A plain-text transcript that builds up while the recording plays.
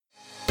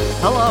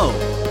Hello,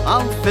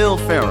 I'm Phil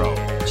Farrow,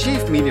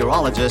 Chief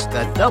Meteorologist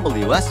at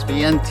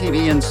WSVN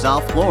TV in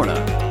South Florida,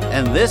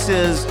 and this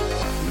is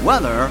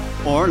Weather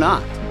or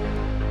Not.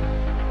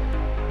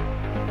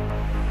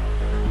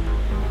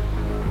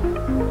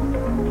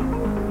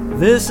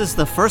 This is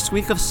the first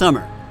week of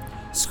summer.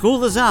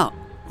 School is out,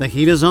 the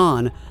heat is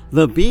on,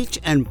 the beach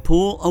and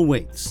pool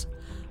awaits.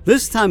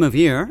 This time of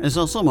year is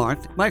also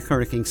marked by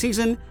hurricane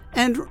season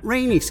and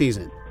rainy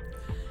season.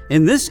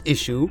 In this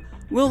issue,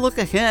 we'll look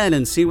ahead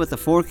and see what the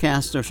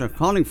forecasters are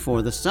calling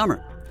for this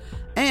summer.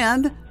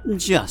 And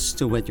just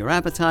to whet your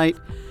appetite,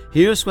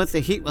 here's what the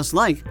heat was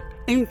like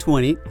in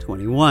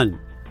 2021.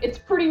 It's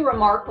pretty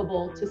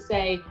remarkable to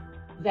say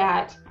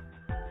that,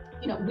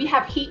 we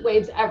have heat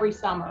waves every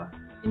summer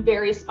in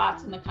various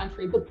spots in the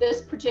country, but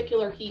this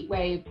particular heat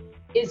wave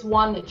is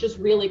one that just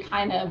really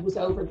kind of was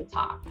over the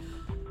top.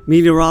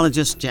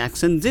 Meteorologist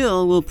Jackson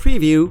Dill will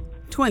preview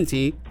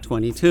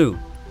 2022.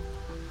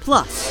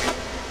 Plus,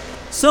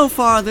 so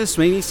far this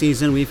rainy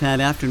season, we've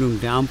had afternoon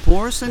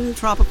downpours and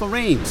tropical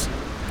rains.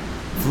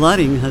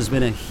 Flooding has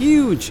been a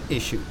huge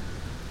issue.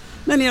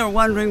 Many are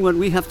wondering what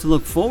we have to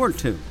look forward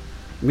to.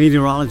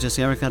 Meteorologist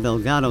Erica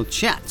Delgado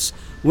chats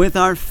with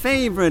our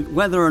favorite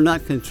Weather or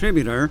Not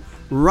contributor,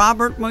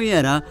 Robert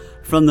Moyeda,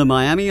 from the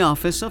Miami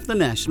office of the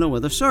National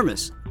Weather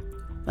Service.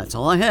 That's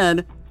all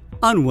ahead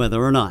on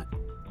Weather or Not.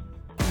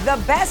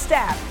 The best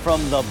app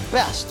From the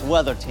best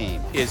weather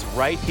team is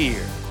right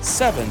here.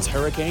 7's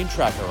Hurricane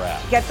Tracker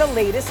app. Get the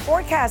latest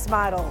forecast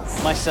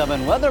models. my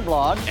 7 weather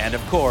blog. And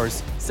of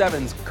course,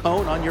 7's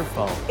Cone on your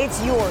phone.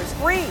 It's yours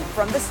free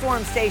from the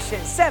Storm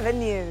Station 7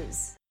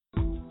 News.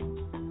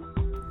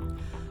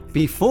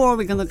 Before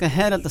we can look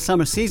ahead at the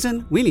summer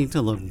season, we need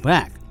to look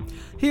back.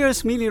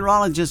 Here's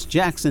meteorologist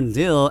Jackson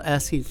Dill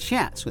as he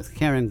chats with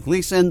Karen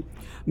Gleason,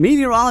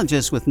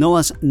 meteorologist with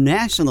NOAA's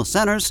National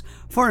Centers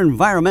for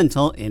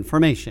Environmental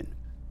Information.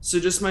 So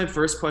just my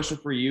first question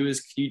for you is,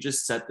 can you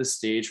just set the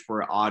stage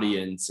for our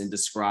audience and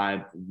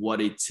describe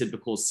what a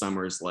typical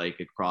summer is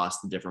like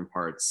across the different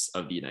parts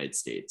of the United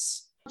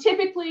States?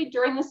 Typically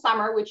during the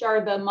summer, which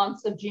are the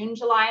months of June,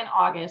 July, and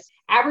August,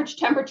 average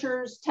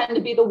temperatures tend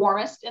to be the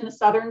warmest in the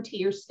southern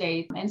tier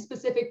states, and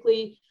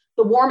specifically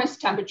the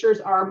warmest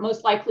temperatures are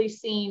most likely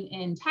seen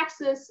in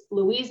Texas,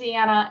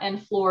 Louisiana,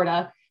 and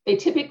Florida. They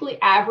typically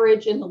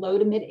average in the low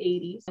to mid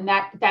 80s, and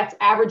that's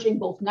averaging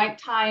both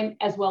nighttime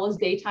as well as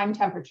daytime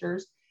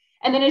temperatures.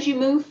 And then as you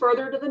move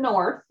further to the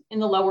north in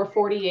the lower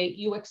 48,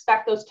 you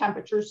expect those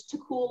temperatures to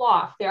cool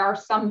off. There are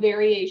some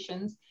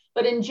variations,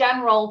 but in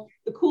general,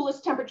 the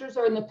coolest temperatures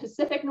are in the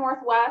Pacific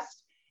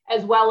Northwest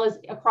as well as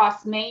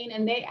across Maine,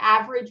 and they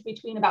average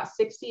between about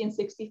 60 and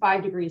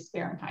 65 degrees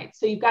Fahrenheit.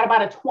 So you've got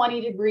about a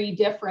 20-degree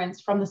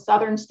difference from the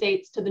southern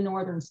states to the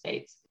northern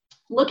states.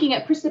 Looking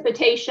at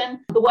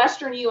precipitation, the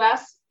western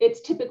U.S.,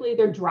 it's typically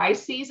their dry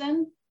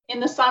season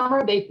in the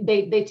summer.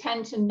 They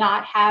tend to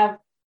not have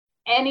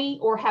any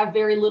or have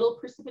very little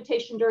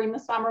precipitation during the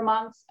summer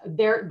months.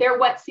 Their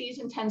wet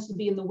season tends to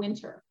be in the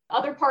winter.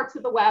 Other parts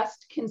of the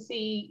West can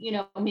see,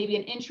 maybe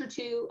an inch or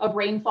two of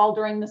rainfall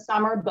during the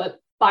summer, but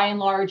by and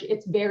large,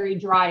 it's very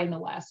dry in the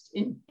West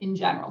in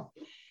general.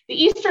 The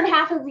eastern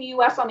half of the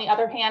U.S., on the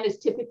other hand, is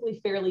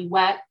typically fairly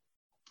wet.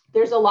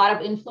 There's a lot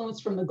of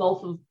influence from the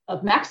Gulf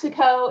of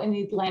Mexico and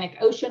the Atlantic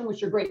Ocean,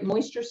 which are great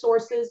moisture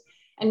sources.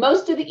 And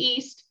most of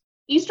the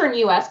eastern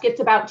U.S. gets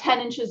about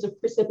 10 inches of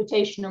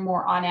precipitation or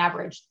more on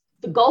average.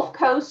 The Gulf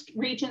Coast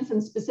regions,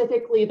 and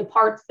specifically the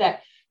parts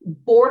that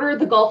border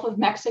the Gulf of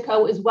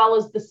Mexico, as well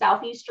as the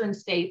southeastern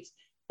states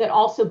that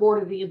also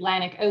border the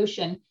Atlantic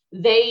Ocean,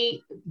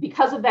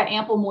 because of that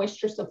ample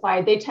moisture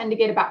supply, they tend to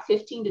get about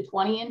 15 to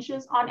 20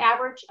 inches on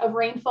average of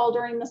rainfall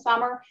during the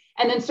summer.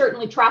 And then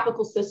certainly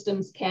tropical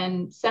systems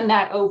can send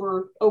that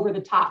over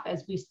the top,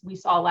 as we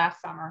saw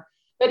last summer.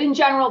 But in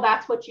general,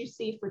 that's what you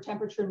see for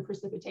temperature and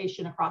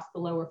precipitation across the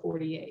lower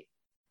 48.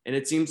 And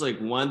it seems like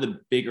one of the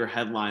bigger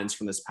headlines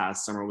from this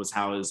past summer was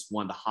how it was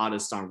one of the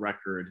hottest on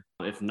record,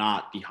 if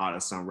not the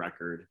hottest on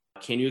record.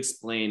 Can you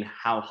explain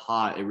how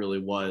hot it really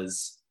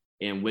was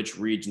and which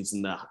regions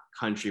in the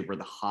country were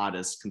the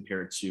hottest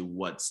compared to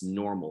what's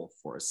normal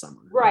for a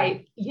summer?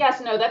 Right.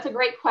 Yes, no, that's a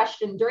great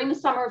question. During the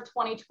summer of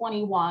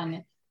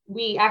 2021,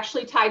 we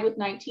actually tied with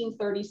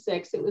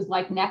 1936. It was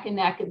like neck and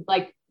neck,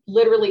 like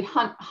literally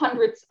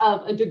hundreds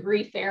of a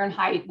degree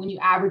Fahrenheit when you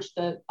average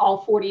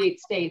all 48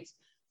 states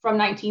from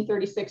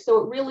 1936. So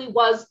it really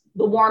was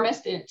the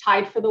warmest, and it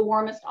tied for the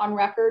warmest on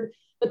record,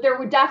 but there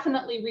were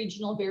definitely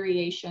regional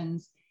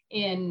variations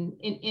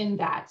in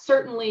that.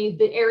 Certainly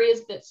the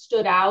areas that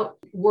stood out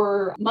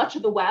were much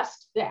of the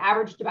West that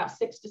averaged about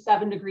 6 to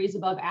 7 degrees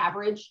above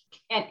average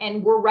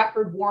and were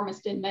record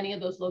warmest in many of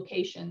those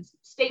locations.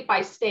 State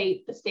by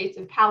state, the states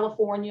of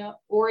California,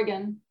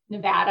 Oregon,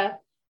 Nevada,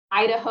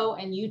 Idaho,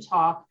 and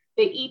Utah,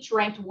 they each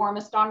ranked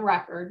warmest on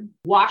record.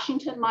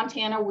 Washington,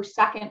 Montana were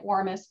second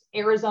warmest.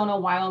 Arizona,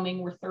 Wyoming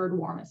were third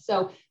warmest.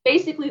 So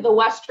basically the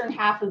western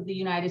half of the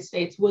United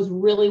States was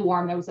really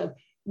warm. There was a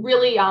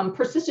really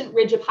persistent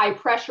ridge of high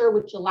pressure,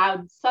 which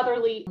allowed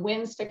southerly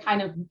winds to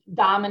kind of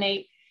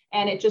dominate.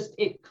 And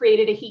it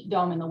created a heat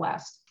dome in the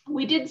West.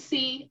 We did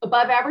see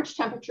above average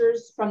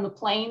temperatures from the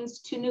plains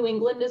to New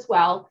England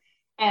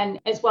and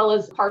as well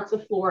as parts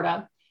of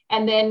Florida.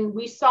 And then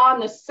we saw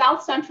in the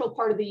south central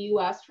part of the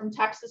US, from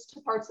Texas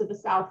to parts of the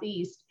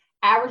southeast,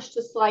 average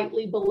to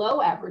slightly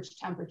below average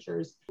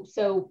temperatures.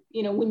 So,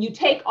 when you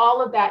take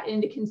all of that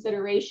into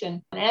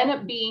consideration, it ended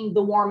up being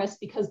the warmest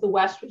because the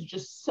West was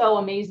just so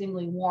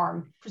amazingly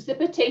warm.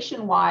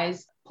 Precipitation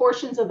wise,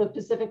 portions of the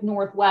Pacific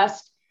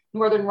Northwest,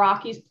 Northern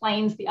Rockies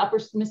Plains, the upper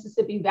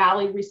Mississippi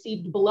Valley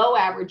received below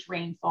average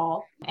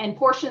rainfall, and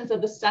portions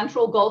of the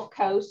central Gulf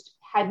Coast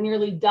had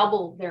nearly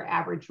double their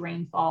average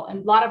rainfall. And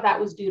a lot of that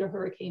was due to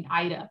Hurricane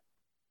Ida.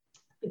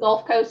 The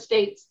Gulf Coast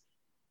states,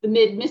 the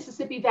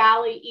mid-Mississippi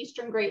Valley,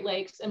 Eastern Great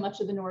Lakes, and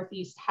much of the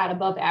Northeast had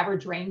above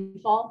average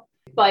rainfall.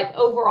 But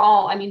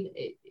overall,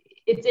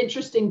 it's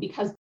interesting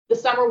because the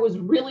summer was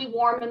really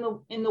warm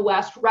in the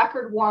West,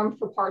 record warm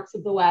for parts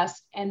of the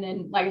West. And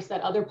then, like I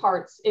said, other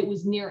parts, it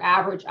was near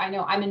average. I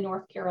know I'm in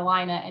North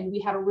Carolina and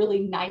we had a really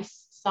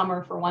nice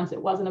summer for once.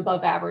 It wasn't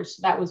above average.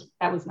 So that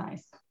was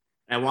nice.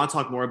 I want to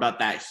talk more about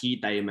that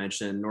heat that you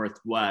mentioned in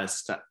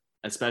Northwest,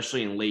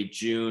 especially in late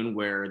June,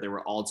 where there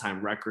were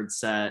all-time records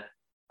set.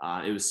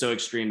 It was so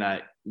extreme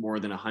that more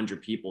than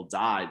 100 people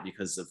died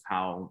because of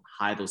how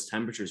high those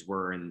temperatures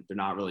were, and they're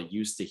not really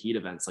used to heat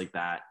events like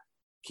that.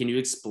 Can you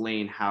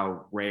explain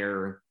how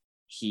rare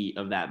heat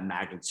of that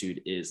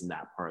magnitude is in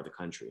that part of the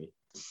country?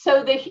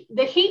 So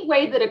the heat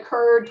wave that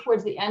occurred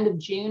towards the end of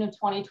June of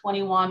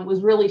 2021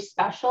 was really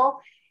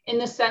special in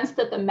the sense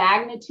that the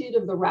magnitude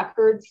of the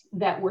records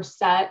that were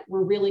set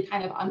were really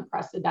kind of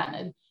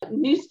unprecedented. A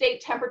new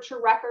state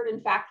temperature record,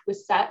 in fact,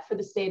 was set for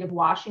the state of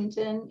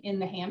Washington in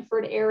the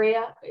Hanford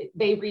area.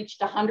 They reached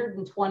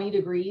 120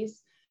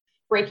 degrees,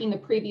 breaking the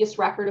previous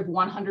record of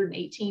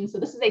 118. So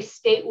this is a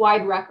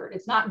statewide record.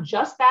 It's not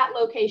just that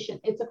location,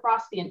 it's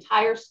across the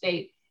entire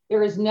state.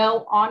 There is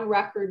no on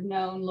record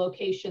known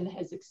location that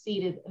has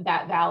exceeded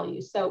that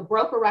value. So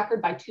broke a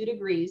record by 2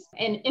 degrees.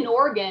 And in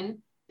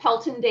Oregon,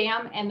 Pelton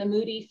Dam and the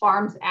Moody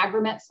Farms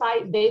Agromet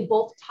site, they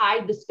both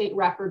tied the state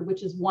record,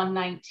 which is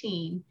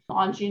 119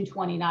 on June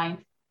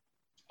 29th.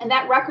 And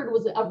that record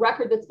was a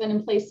record that's been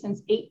in place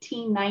since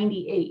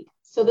 1898.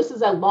 So this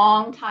is a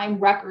long time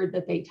record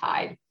that they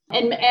tied.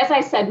 And as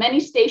I said, many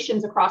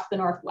stations across the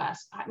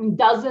Northwest,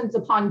 dozens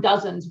upon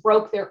dozens,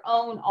 broke their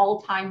own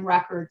all-time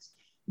records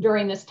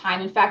during this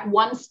time. In fact,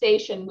 one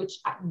station, which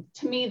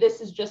to me,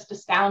 this is just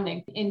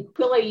astounding, in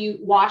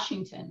Quillay,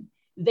 Washington,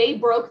 they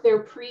broke their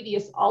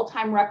previous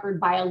all-time record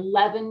by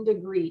 11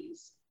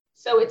 degrees.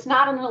 So it's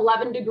not an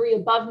 11 degree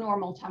above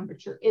normal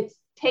temperature. It's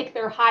take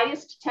their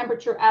highest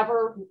temperature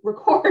ever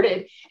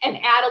recorded and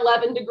add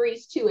 11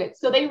 degrees to it.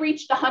 So they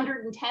reached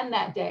 110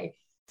 that day.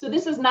 So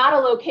this is not a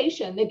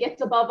location that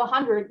gets above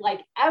 100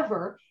 like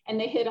ever, and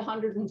they hit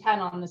 110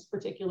 on this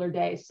particular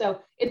day. So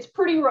it's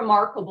pretty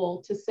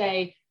remarkable to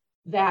say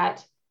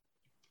that,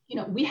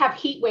 we have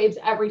heat waves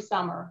every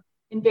summer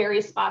in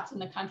various spots in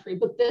the country,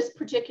 but this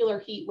particular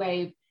heat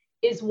wave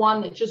is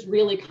one that just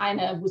really kind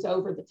of was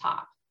over the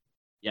top.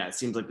 Yeah, it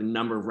seems like the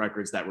number of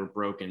records that were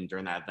broken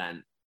during that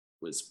event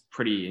was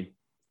pretty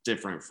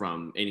different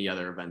from any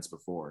other events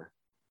before.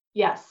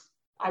 Yes,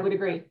 I would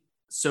agree.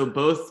 So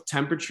both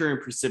temperature and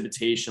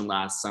precipitation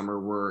last summer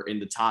were in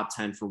the top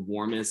 10 for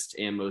warmest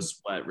and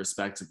most wet,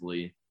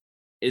 respectively.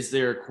 Is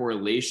there a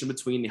correlation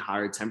between the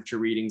higher temperature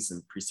readings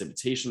and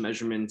precipitation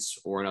measurements?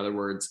 Or in other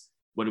words,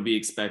 would we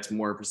expect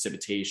more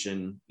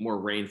precipitation, more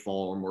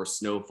rainfall, or more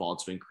snowfall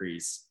to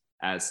increase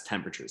as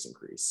temperatures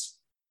increase?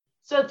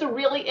 So it's a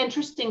really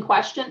interesting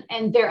question.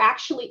 And there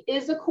actually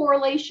is a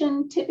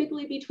correlation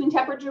typically between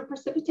temperature and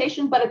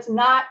precipitation, but it's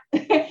not,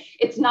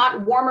 it's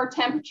not warmer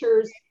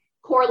temperatures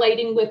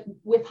correlating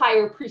with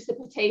higher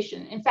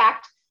precipitation. In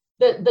fact,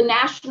 the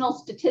national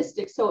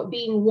statistics, so it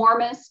being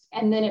warmest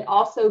and then it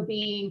also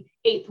being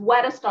 8th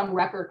wettest on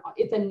record,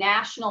 it's a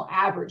national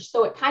average.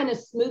 So it kind of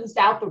smooths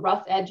out the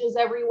rough edges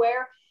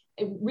everywhere.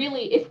 It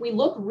really, if we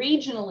look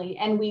regionally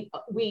and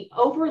we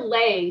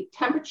overlay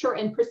temperature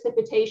and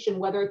precipitation,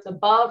 whether it's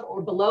above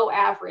or below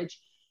average,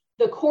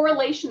 the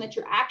correlation that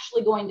you're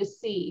actually going to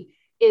see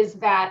is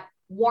that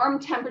warm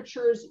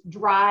temperatures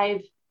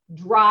drive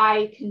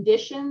dry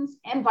conditions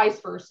and vice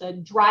versa.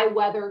 Dry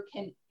weather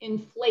can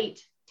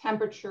inflate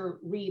temperature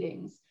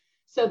readings.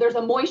 So there's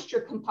a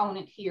moisture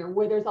component here.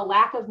 Where there's a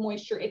lack of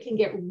moisture, it can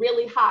get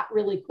really hot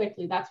really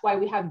quickly. That's why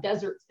we have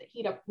deserts that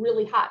heat up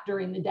really hot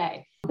during the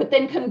day. But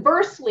then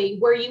conversely,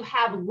 where you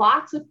have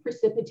lots of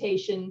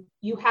precipitation,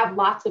 you have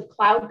lots of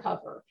cloud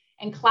cover,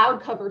 and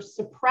cloud cover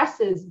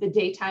suppresses the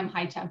daytime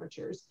high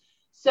temperatures.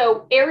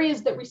 So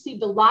areas that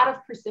received a lot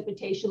of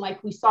precipitation,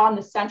 like we saw in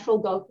the central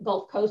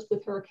Gulf Coast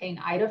with Hurricane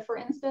Ida, for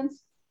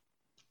instance,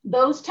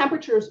 those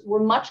temperatures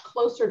were much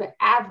closer to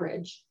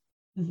average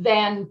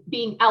than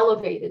being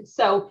elevated.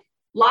 So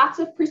lots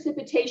of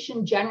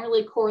precipitation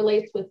generally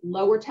correlates with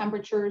lower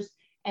temperatures,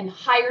 and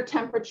higher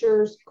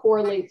temperatures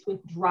correlates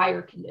with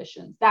drier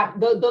conditions.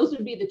 Those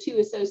would be the two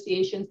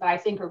associations that I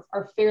think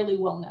are fairly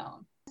well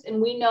known.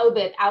 And we know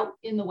that out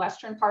in the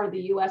western part of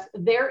the US,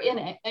 they're in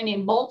a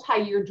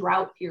multi-year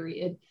drought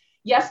period.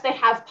 Yes, they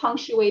have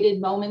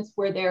punctuated moments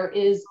where there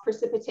is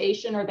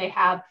precipitation, or they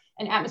have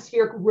an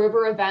atmospheric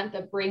river event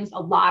that brings a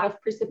lot of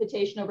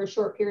precipitation over a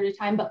short period of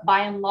time. But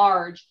by and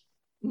large,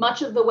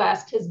 much of the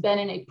West has been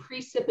in a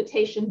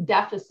precipitation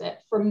deficit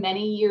for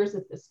many years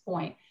at this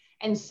point.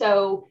 And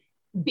so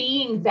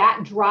being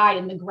that dry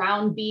and the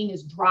ground being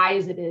as dry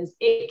as it is,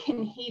 it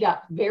can heat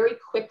up very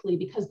quickly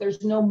because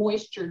there's no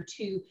moisture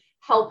to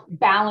help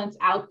balance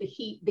out the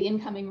heat, the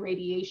incoming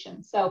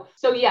radiation. So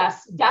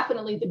yes,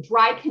 definitely the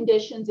dry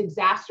conditions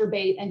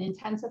exacerbate and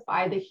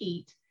intensify the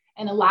heat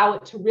and allow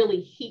it to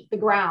really heat the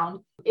ground.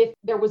 If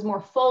there was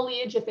more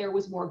foliage, if there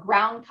was more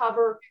ground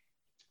cover,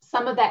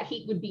 some of that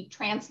heat would be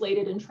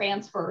translated and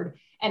transferred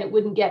and it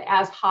wouldn't get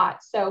as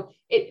hot. So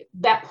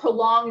that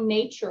prolonged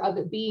nature of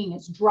it being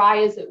as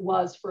dry as it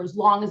was for as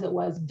long as it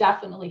was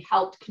definitely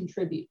helped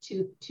contribute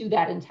to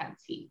that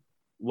intense heat.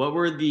 What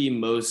were the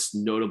most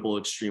notable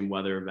extreme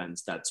weather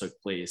events that took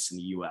place in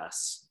the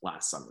U.S.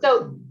 last summer?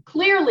 So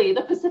clearly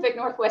the Pacific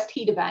Northwest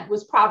heat event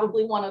was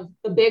probably one of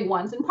the big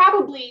ones, and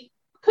probably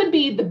could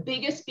be the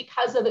biggest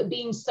because of it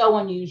being so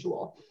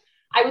unusual.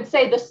 I would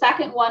say the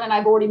second one, and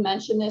I've already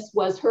mentioned this,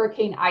 was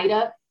Hurricane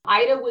Ida.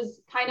 Ida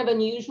was kind of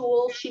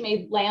unusual. She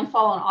made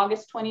landfall on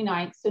August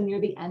 29th, so near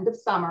the end of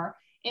summer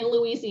in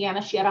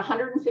Louisiana. She had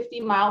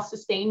 150-mile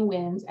sustained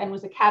winds and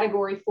was a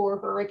Category 4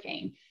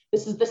 hurricane.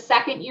 This is the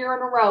second year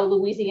in a row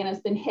Louisiana has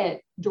been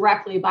hit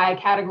directly by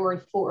a Category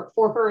 4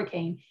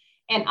 hurricane.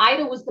 And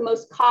Ida was the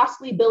most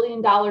costly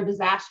billion-dollar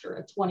disaster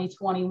of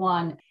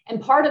 2021.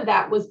 And part of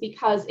that was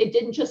because it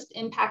didn't just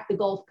impact the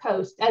Gulf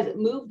Coast. As it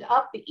moved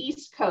up the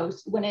East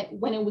Coast, when it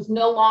was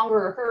no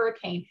longer a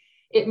hurricane,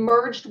 it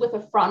merged with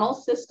a frontal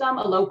system,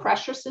 a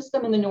low-pressure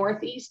system in the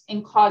Northeast,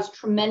 and caused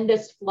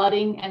tremendous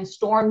flooding and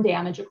storm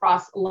damage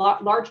across a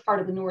large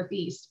part of the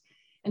Northeast.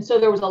 And so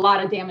there was a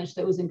lot of damage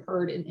that was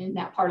incurred in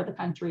that part of the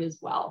country as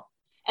well.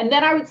 And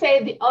then I would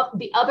say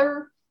the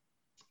other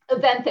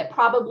event that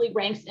probably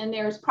ranks in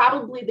there is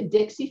probably the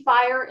Dixie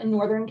Fire in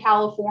Northern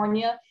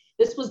California.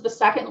 This was the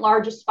second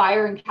largest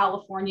fire in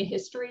California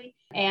history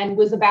and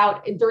was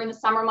during the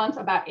summer months,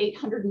 about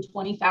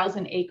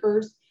 820,000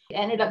 acres. It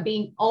ended up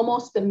being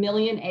almost 1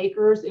 million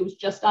acres. It was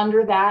just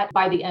under that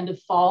by the end of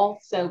fall.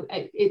 So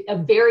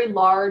a very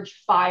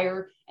large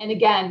fire. And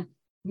again,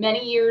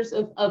 many years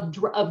of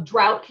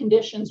drought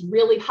conditions,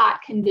 really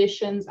hot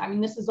conditions. I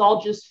mean, this is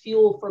all just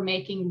fuel for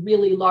making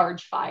really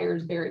large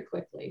fires very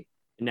quickly.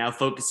 Now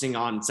focusing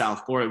on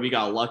South Florida, we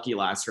got lucky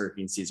last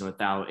hurricane season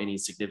without any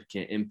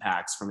significant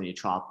impacts from any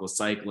tropical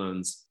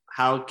cyclones.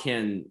 How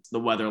can the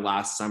weather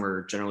last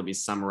summer generally be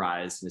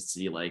summarized in a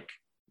city like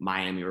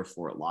Miami or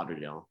Fort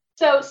Lauderdale?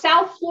 So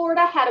South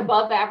Florida had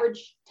above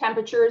average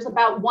temperatures,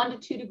 about 1 to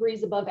 2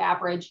 degrees above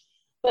average.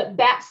 But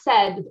that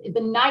said, the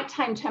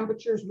nighttime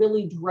temperatures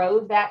really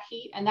drove that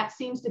heat. And that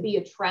seems to be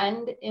a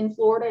trend in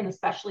Florida and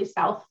especially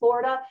South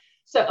Florida.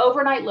 So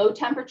overnight low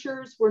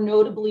temperatures were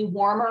notably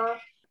warmer,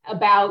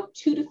 about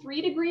 2 to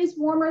 3 degrees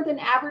warmer than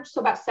average.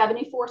 So about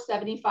 74,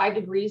 75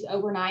 degrees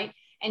overnight.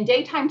 And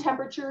daytime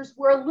temperatures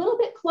were a little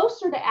bit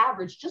closer to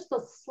average, just a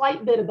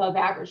slight bit above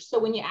average. So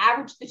when you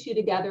average the two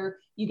together,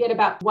 you get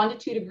about 1 to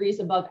 2 degrees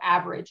above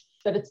average.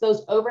 But it's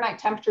those overnight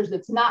temperatures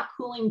that's not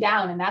cooling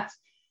down. And that's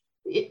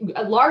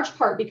a large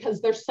part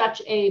because there's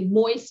such a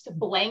moist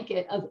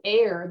blanket of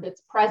air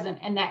that's present,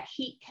 and that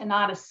heat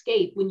cannot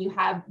escape when you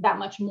have that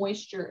much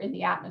moisture in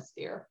the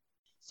atmosphere.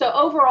 So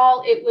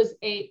overall, it was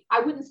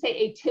I wouldn't say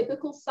a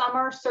typical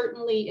summer.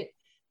 Certainly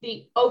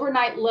the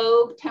overnight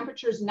low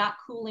temperatures not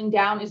cooling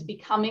down is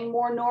becoming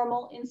more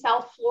normal in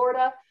South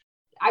Florida.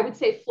 I would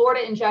say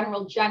Florida in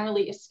general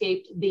generally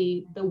escaped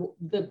the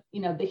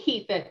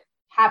heat that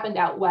happened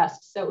out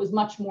west. So it was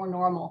much more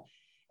normal.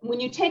 When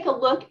you take a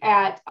look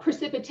at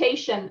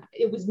precipitation,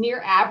 it was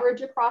near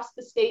average across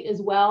the state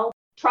as well.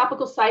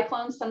 Tropical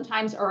cyclones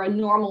sometimes are a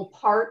normal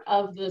part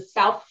of the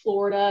South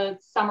Florida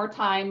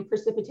summertime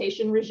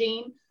precipitation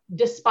regime.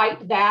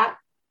 Despite that,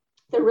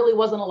 there really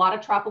wasn't a lot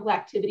of tropical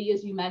activity,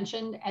 as you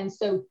mentioned. And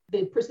so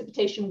the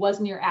precipitation was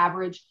near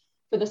average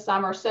for the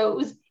summer. So it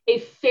was a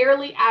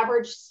fairly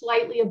average,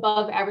 slightly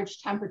above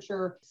average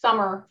temperature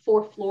summer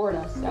for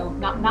Florida. So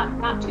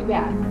not too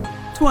bad.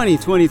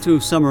 2022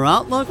 Summer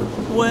Outlook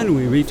when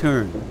we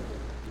return.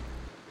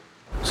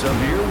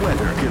 Severe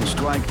weather can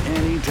strike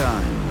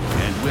anytime.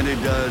 And when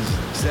it does,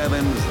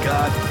 7's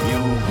got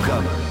you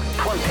covered.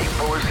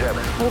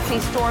 24/7. We'll see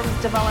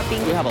storms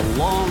developing. We have a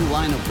long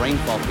line of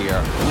rainfall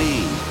here.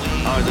 We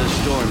are the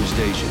Storm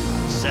Station.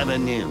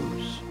 7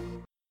 News.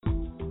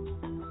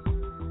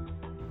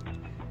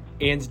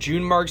 And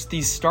June marks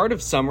the start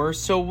of summer,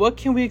 so what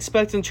can we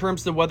expect in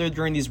terms of the weather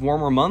during these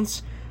warmer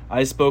months?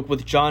 I spoke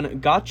with John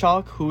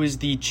Gottschalk, who is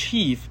the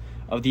chief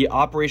of the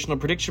Operational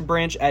Prediction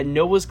Branch at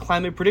NOAA's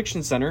Climate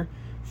Prediction Center,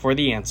 for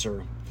the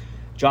answer.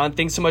 John,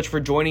 thanks so much for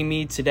joining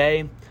me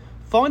today.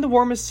 Following the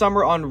warmest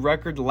summer on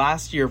record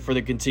last year for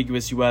the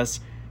contiguous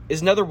U.S.,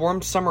 is another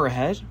warm summer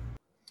ahead?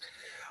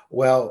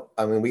 Well,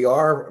 I mean, we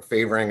are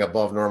favoring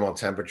above normal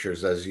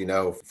temperatures, as you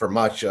know, for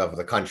much of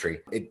the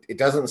country. It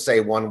doesn't say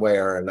one way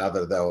or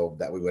another, though,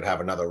 that we would have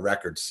another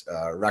record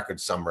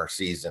summer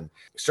season.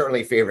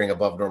 Certainly favoring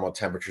above normal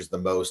temperatures the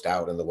most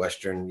out in the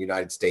western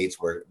United States,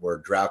 where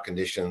drought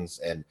conditions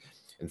and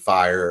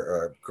fire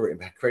are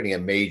creating a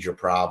major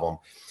problem.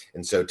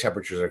 And so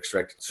temperatures are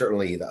expected,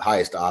 certainly the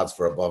highest odds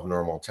for above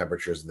normal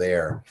temperatures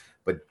there.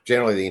 But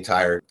generally the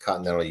entire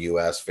continental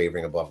U.S.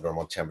 favoring above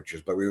normal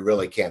temperatures. But we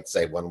really can't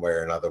say one way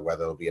or another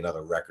whether it'll be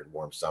another record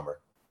warm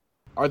summer.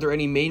 Are there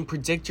any main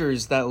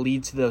predictors that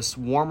lead to this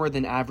warmer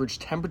than average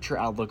temperature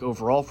outlook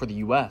overall for the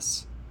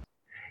U.S.?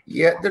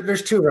 Yeah,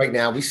 there's two right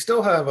now. We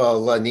still have a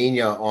La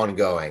Nina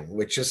ongoing,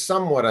 which is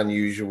somewhat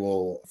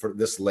unusual for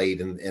this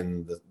late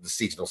in the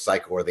seasonal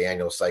cycle or the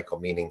annual cycle,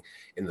 meaning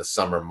in the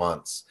summer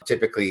months.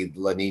 Typically,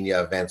 La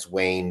Nina events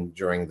wane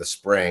during the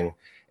spring,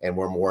 and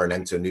we're more in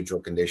ENSO neutral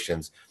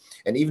conditions.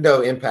 And even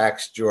though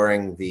impacts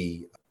during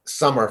the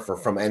summer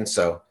from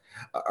ENSO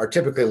are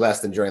typically less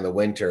than during the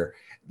winter,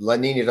 La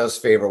Nina does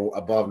favor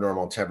above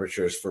normal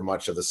temperatures for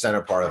much of the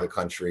center part of the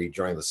country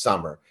during the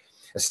summer.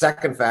 A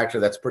second factor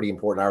that's pretty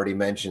important, I already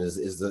mentioned,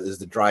 is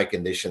the dry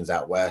conditions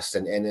out west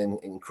and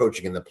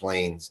encroaching in the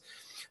plains.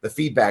 The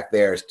feedback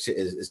there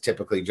is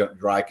typically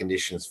dry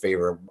conditions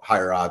favor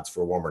higher odds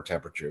for warmer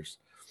temperatures.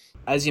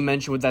 As you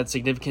mentioned, with that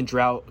significant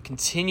drought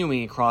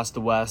continuing across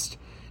the West,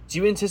 do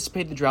you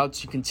anticipate the drought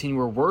to continue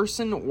or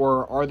worsen,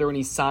 or are there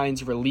any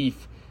signs of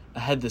relief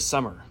ahead this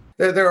summer?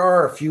 There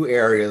are a few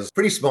areas,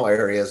 pretty small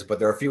areas, but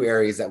there are a few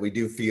areas that we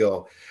do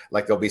feel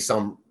like there'll be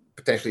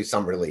potentially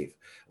some relief.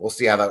 We'll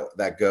see how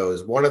that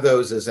goes. One of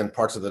those is in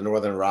parts of the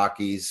northern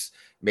Rockies,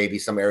 maybe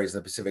some areas in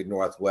the Pacific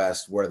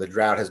Northwest where the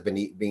drought has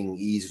been being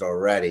eased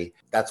already.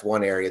 That's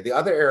one area. The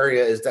other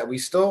area is that we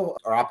still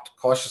are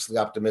cautiously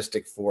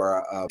optimistic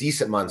for a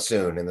decent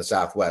monsoon in the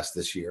Southwest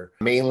this year,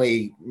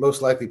 mainly,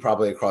 most likely,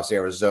 probably across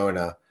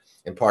Arizona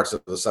and parts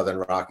of the southern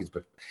Rockies,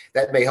 but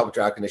that may help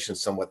drought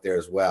conditions somewhat there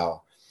as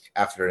well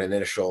after an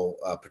initial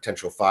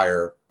potential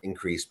fire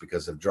increase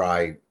because of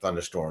dry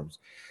thunderstorms.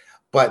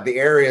 But the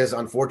areas,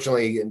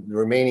 unfortunately, the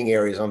remaining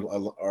areas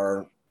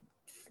are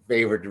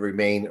favored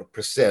to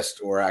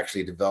persist or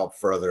actually develop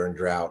further in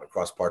drought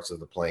across parts of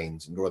the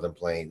plains, northern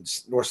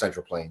plains, north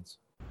central plains.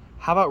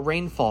 How about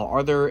rainfall?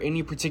 Are there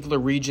any particular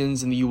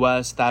regions in the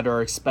U.S. that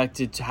are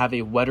expected to have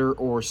a wetter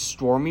or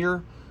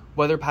stormier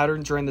weather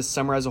pattern during the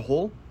summer as a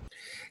whole?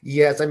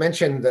 Yeah, as I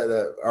mentioned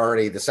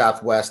already, the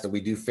Southwest, that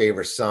we do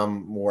favor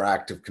some more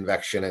active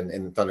convection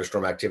and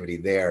thunderstorm activity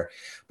there.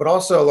 But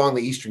also along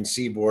the eastern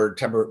seaboard,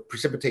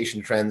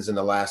 precipitation trends in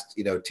the last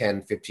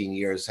 10, 15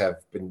 years have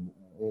been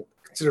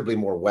considerably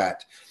more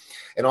wet.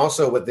 And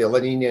also with the La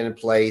Nina in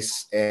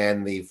place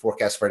and the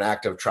forecast for an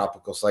active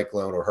tropical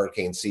cyclone or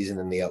hurricane season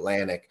in the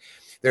Atlantic,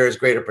 there is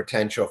greater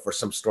potential for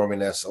some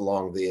storminess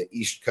along the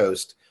East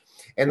Coast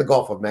and the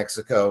Gulf of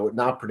Mexico.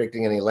 Not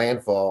predicting any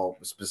landfall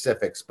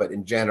specifics, but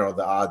in general,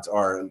 the odds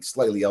are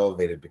slightly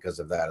elevated because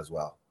of that as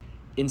well.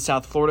 In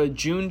South Florida,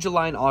 June,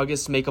 July, and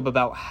August make up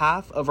about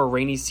half of our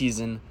rainy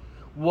season.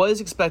 What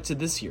is expected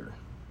this year?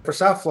 For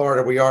South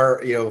Florida, we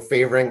are,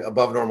 favoring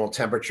above normal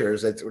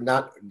temperatures.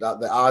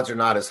 The odds are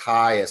not as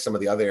high as some of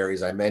the other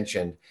areas I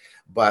mentioned,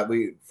 but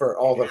for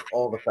all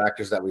the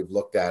factors that we've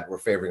looked at, we're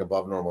favoring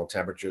above normal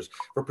temperatures.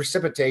 For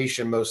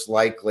precipitation, most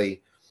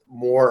likely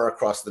more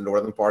across the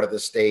northern part of the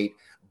state,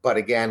 but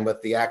again,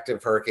 with the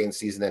active hurricane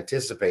season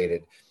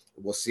anticipated,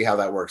 we'll see how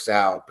that works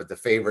out. But the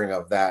favoring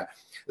of that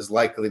is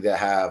likely to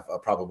have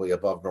probably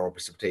above normal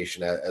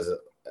precipitation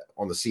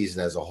on the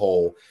season as a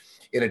whole,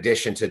 in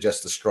addition to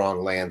just the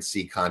strong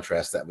land-sea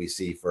contrast that we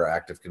see for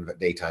active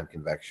daytime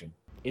convection.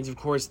 And of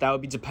course, that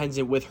would be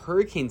dependent with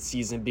hurricane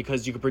season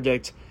because you could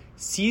predict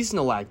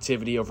seasonal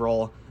activity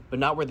overall, but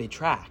not where they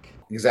track.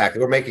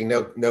 Exactly. We're making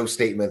no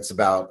statements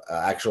about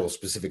actual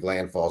specific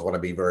landfalls. I want to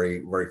be very,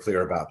 very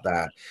clear about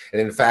that.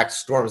 And in fact,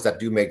 storms that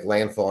do make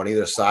landfall on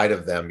either side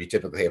of them, you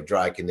typically have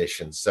dry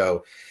conditions.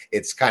 So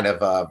it's kind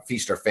of a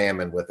feast or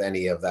famine with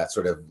any of that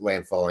sort of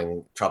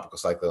landfalling tropical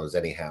cyclones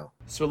anyhow.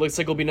 So it looks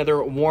like it'll be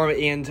another warm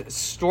and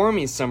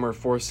stormy summer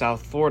for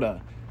South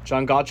Florida.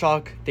 John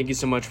Gottschalk, thank you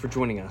so much for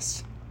joining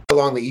us.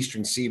 Along the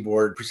eastern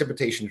seaboard,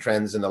 precipitation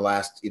trends in the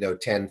last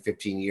 10,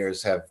 15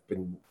 years have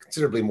been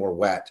considerably more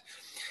wet.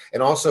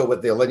 And also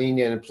with the La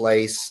Nina in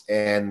place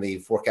and the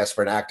forecast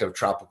for an active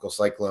tropical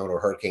cyclone or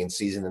hurricane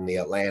season in the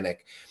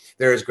Atlantic,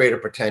 there is greater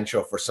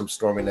potential for some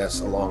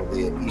storminess along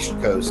the East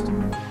Coast.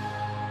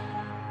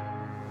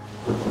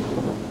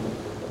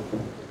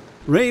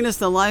 Rain is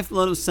the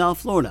lifeblood of South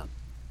Florida.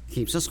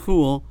 Keeps us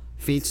cool,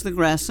 feeds the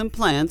grass and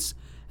plants,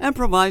 and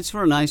provides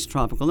for a nice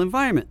tropical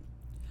environment.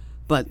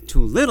 But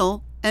too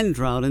little and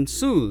drought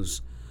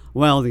ensues,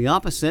 while the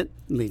opposite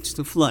leads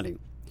to flooding,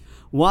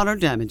 water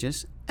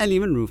damages, and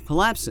even roof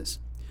collapses.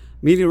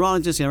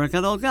 Meteorologist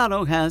Erica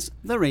Delgado has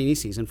the rainy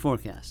season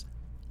forecast.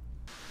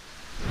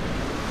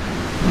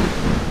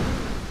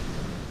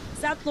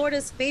 South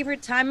Florida's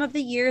favorite time of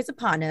the year is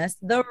upon us,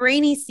 the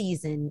rainy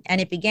season,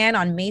 and it began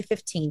on May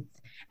 15th.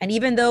 And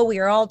even though we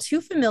are all too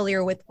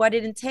familiar with what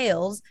it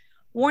entails,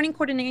 Warning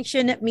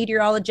coordination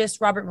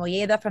meteorologist Robert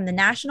Molleda from the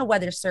National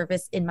Weather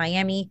Service in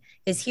Miami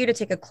is here to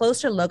take a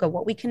closer look at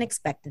what we can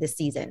expect this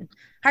season.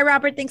 Hi,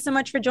 Robert. Thanks so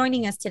much for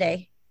joining us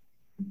today.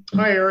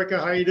 Hi, Erica.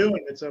 How are you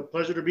doing? It's a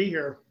pleasure to be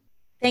here.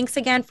 Thanks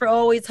again for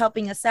always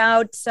helping us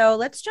out. So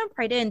let's jump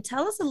right in.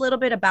 Tell us a little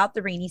bit about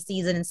the rainy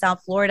season in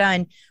South Florida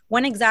and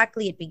when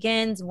exactly it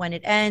begins, when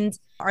it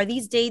ends. Are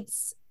these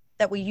dates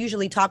that we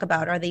usually talk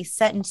about, are they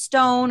set in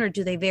stone or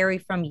do they vary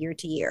from year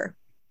to year?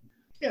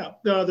 Yeah,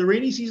 the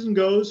rainy season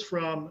goes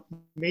from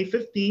May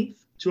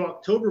 15th to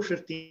October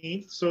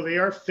 15th. So they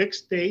are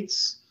fixed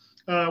dates.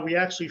 We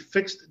actually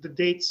fixed the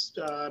dates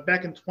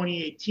back in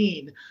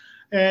 2018.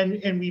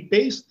 And we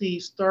based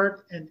the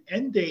start and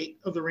end date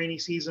of the rainy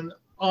season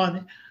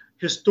on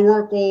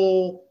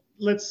historical,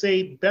 let's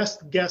say,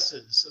 best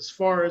guesses as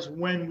far as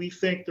when we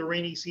think the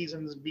rainy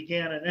seasons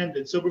began and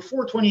ended. So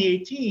before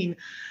 2018,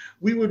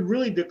 we would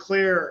really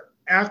declare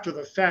after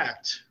the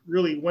fact,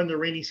 really when the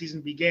rainy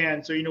season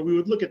began. So, we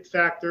would look at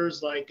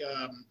factors like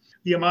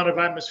the amount of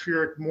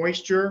atmospheric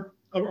moisture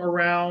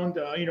around,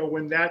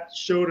 when that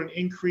showed an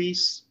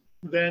increase,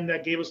 then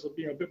that gave us a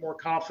bit more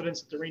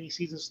confidence that the rainy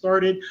season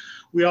started.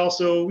 We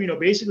also,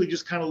 basically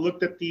just kind of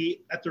looked at the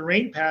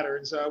rain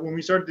patterns. When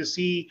we started to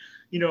see,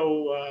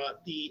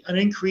 an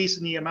increase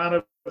in the amount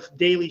of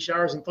daily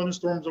showers and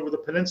thunderstorms over the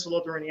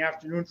peninsula during the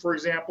afternoon, for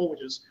example,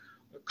 which is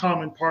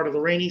common part of the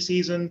rainy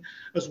season,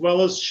 as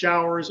well as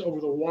showers over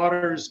the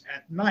waters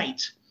at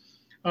night.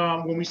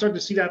 When we start to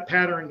see that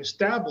pattern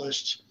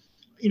established,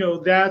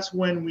 that's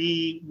when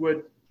we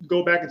would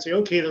go back and say,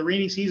 okay, the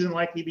rainy season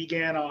likely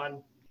began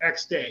on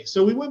X day.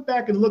 So we went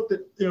back and looked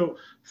at,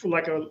 for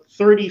like a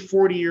 30,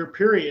 40-year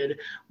period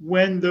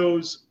when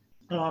those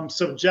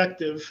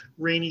subjective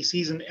rainy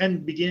season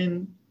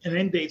begin and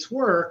end dates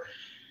were.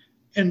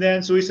 And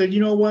then, so we said,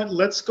 what,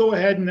 let's go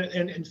ahead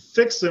and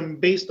fix them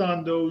based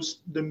on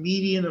the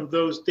median of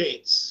those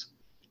dates.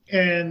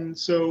 And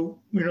so,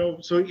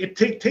 so it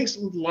takes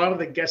a lot of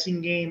the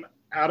guessing game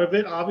out of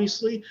it,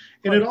 obviously.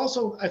 And it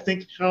also, I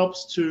think,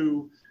 helps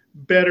to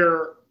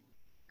better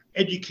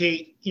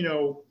educate,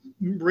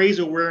 raise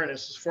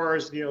awareness as far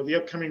as, the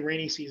upcoming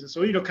rainy season.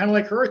 So, kind of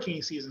like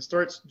hurricane season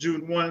starts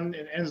June 1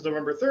 and ends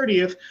November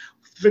 30th.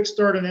 Fixed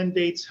start and end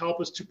dates help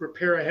us to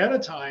prepare ahead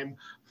of time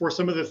for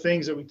some of the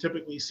things that we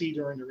typically see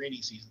during the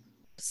rainy season.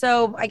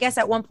 So I guess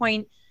at one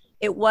point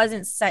it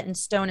wasn't set in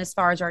stone as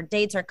far as our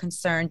dates are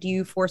concerned. Do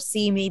you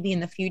foresee maybe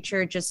in the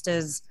future,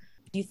 do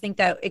you think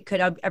that it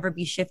could ever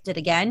be shifted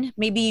again?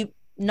 Maybe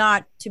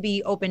not to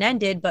be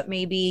open-ended, but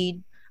maybe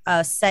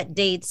set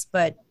dates,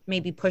 but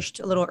maybe pushed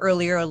a little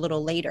earlier, a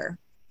little later.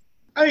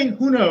 I mean,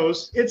 who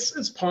knows?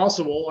 It's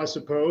possible, I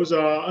suppose.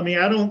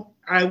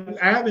 I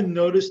haven't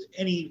noticed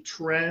any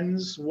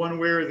trends one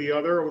way or the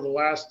other over the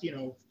last,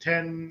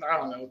 10,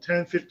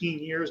 15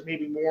 years,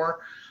 maybe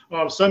more.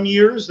 Some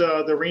years,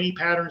 the rainy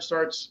pattern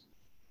starts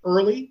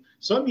early.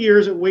 Some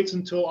years it waits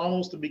until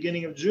almost the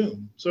beginning of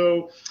June.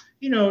 So,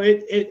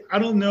 I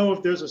don't know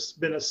if there's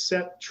been a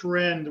set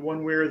trend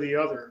one way or the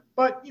other,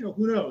 but,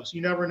 who knows?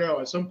 You never know.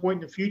 At some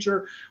point in the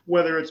future,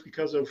 whether it's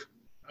because of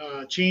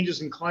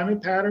changes in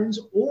climate patterns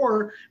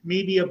or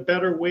maybe a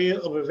better way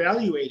of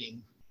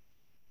evaluating,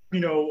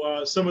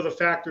 some of the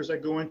factors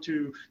that go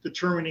into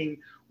determining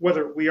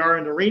whether we are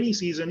in the rainy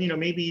season,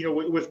 maybe,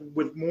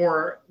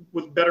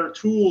 with better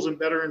tools and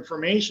better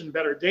information,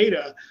 better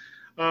data,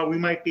 we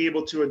might be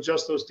able to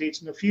adjust those dates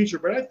in the future.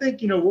 But I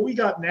think, what we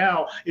got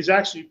now is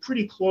actually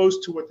pretty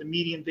close to what the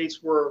median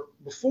dates were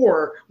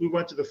before we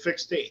went to the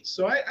fixed dates.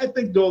 So I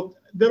think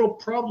that'll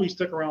probably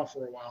stick around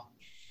for a while.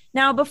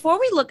 Now, before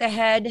we look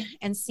ahead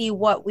and see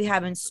what we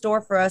have in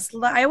store for us,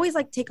 I always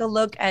like to take a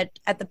look at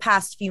the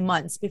past few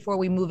months before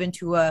we move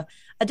into a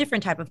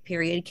different type of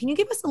period. Can you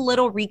give us a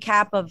little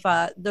recap of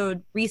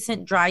the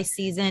recent dry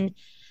season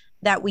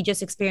that we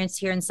just experienced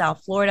here in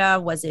South Florida?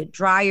 Was it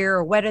drier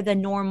or wetter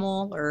than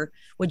normal, or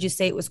would you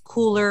say it was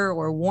cooler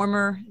or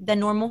warmer than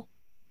normal?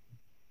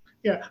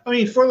 Yeah, I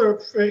mean,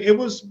 it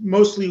was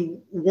mostly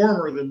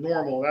warmer than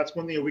normal. That's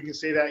one thing we can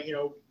say that,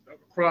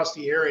 across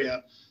the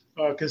area.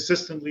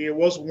 Consistently, it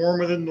was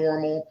warmer than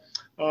normal.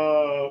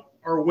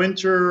 Our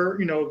winter,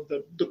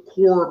 the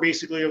core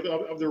basically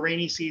of the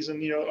rainy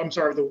season,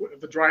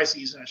 the dry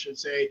season, I should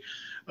say,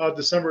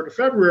 December to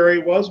February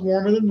was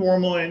warmer than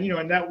normal,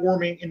 and that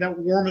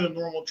warmer than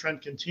normal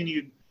trend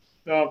continued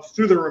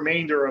through the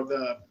remainder of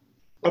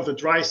the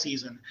dry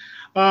season.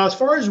 As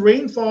far as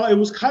rainfall, it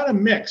was kind of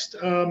mixed.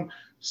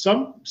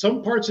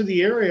 Some parts of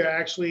the area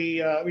actually,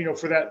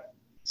 for that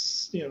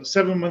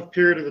 7-month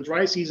period of the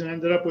dry season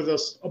ended up with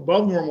us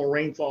above normal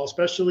rainfall,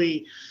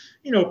 especially,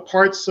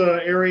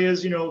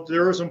 areas,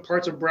 there were some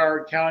parts of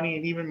Broward County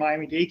and even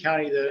Miami-Dade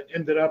County that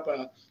ended up,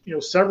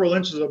 several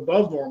inches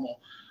above normal.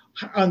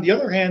 On the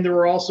other hand, there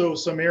were also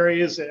some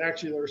areas that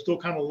are still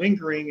kind of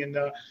lingering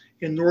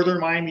in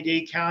northern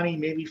Miami-Dade County,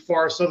 maybe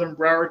far southern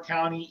Broward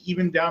County,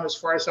 even down as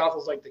far south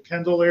as like the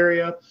Kendall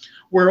area,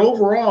 where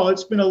overall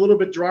it's been a little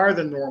bit drier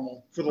than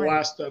normal for the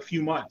last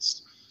few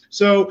months.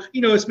 So,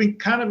 it's been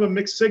kind of a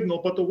mixed signal.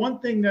 But the one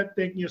thing that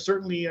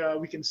certainly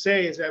we can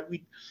say is that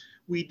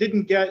we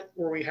didn't get,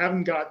 or we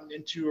haven't gotten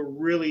into a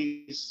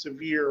really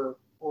severe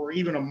or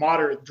even a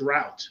moderate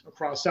drought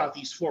across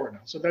Southeast Florida.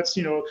 So that's,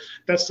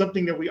 that's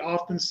something that we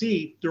often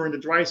see during the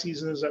dry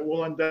season, is that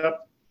we'll end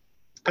up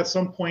at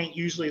some point,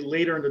 usually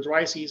later in the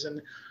dry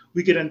season,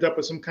 we could end up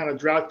with some kind of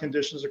drought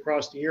conditions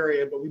across the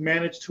area, but we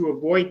managed to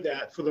avoid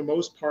that for the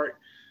most part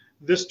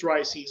this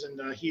dry season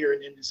here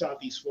in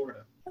Southeast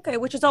Florida. Okay,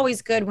 which is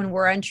always good when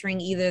we're entering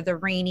either the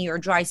rainy or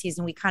dry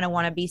season. We kind of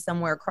want to be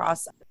somewhere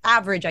across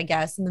average, I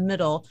guess, in the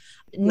middle,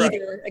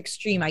 neither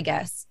extreme, I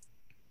guess.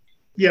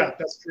 Yeah,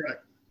 that's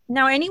correct.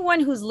 Now, anyone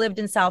who's lived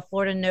in South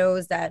Florida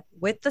knows that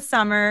with the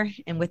summer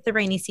and with the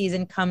rainy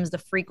season comes the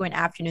frequent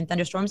afternoon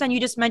thunderstorms. And you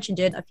just mentioned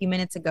it a few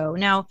minutes ago.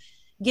 Now,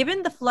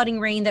 given the flooding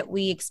rain that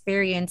we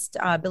experienced,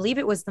 I believe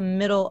it was the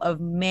middle of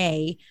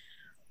May,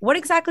 what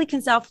exactly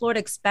can South Florida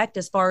expect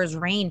as far as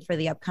rain for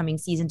the upcoming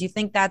season? Do you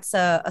think that's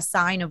a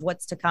sign of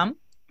what's to come?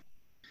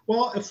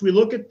 Well, if we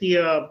look at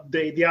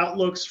the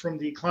outlooks from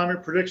the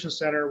Climate Prediction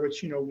Center,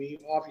 which we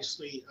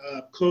obviously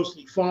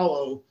closely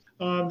follow,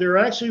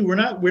 we're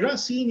not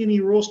seeing any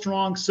real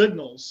strong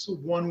signals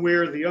one way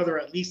or the other,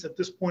 at least at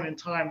this point in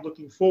time,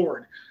 looking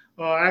forward.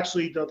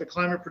 Actually, the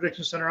Climate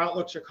Prediction Center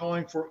outlooks are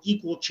calling for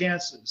equal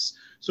chances.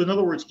 So in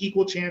other words,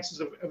 equal chances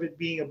of it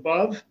being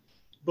above,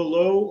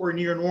 below, or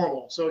near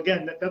normal. So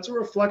again, that's a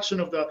reflection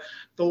of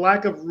the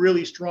lack of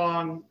really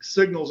strong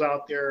signals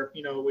out there.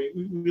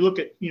 We look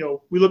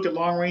at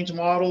long range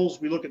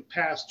models, we look at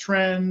past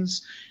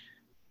trends.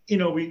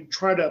 We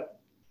try to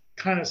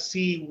kind of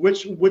see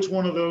which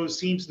one of those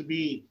seems to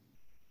be,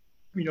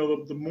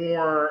 the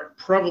more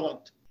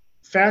prevalent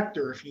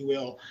factor, if you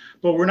will,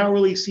 but we're not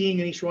really seeing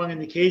any strong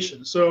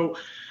indication. So,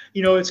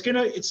 it's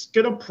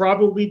gonna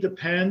probably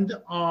depend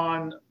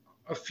on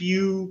a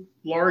few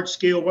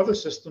large-scale weather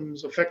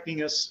systems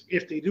affecting us,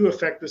 if they do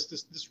affect us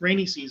this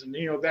rainy season.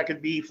 That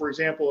could be, for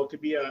example, it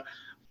could be a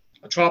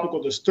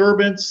tropical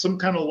disturbance, some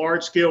kind of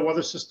large-scale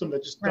weather system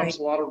that just dumps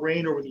a lot of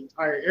rain over the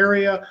entire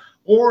area,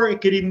 or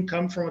it could even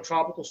come from a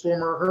tropical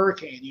storm or a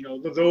hurricane.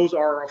 Those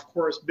are, of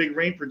course, big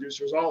rain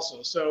producers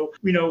also. So,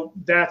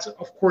 that's,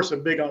 of course, a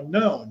big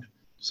unknown.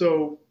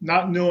 So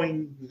not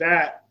knowing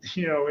that,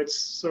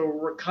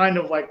 we're kind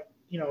of like,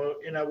 in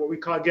what we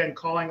call, again,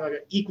 calling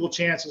like equal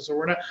chances.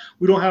 So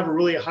we don't have a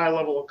really high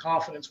level of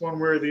confidence one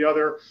way or the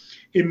other.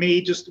 We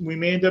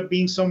may end up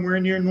being somewhere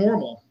near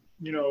normal,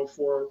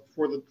 for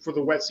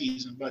the wet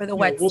season, but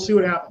we'll see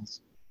what happens.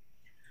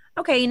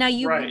 Okay. Now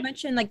you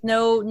mentioned like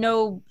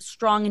no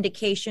strong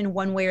indication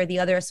one way or the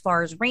other as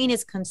far as rain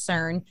is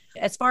concerned.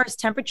 As far as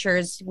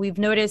temperatures, we've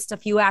noticed a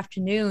few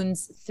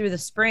afternoons through the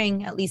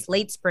spring, at least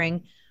late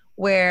spring,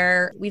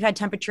 where we've had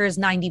temperatures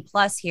 90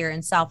 plus here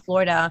in South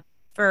Florida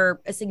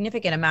for a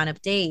significant amount of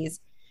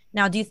days.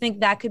 Now, do you think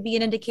that could be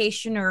an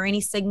indication or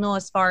any signal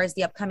as far as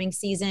the upcoming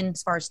season,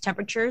 as far as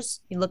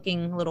temperatures? Be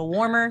looking a little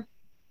warmer?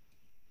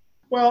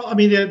 Well, I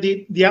mean,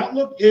 the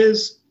outlook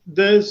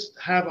does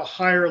have a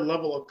higher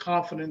level of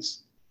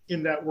confidence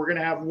in that we're going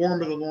to have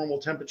warmer than normal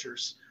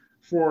temperatures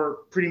for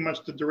pretty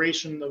much the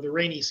duration of the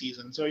rainy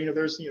season. So,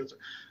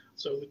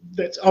 so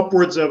that's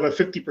upwards of a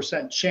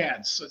 50%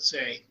 chance, let's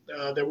say,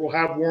 that we'll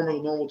have warmer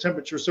than normal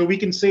temperatures. So we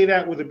can say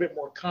that with a bit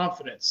more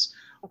confidence.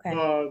 Okay.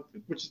 Of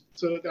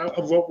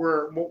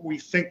what we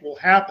think will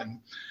happen.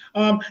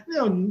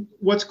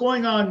 What's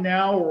going on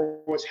now, or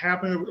what's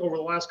happened over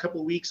the last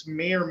couple of weeks,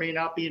 may or may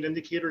not be an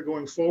indicator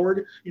going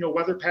forward.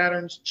 Weather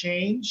patterns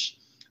change.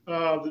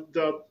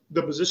 The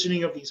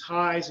positioning of these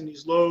highs and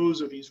these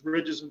lows, or these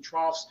ridges and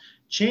troughs,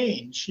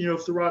 change.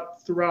 Throughout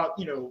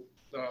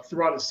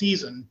a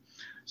season.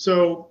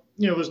 So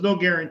there's no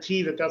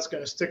guarantee that that's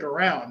going to stick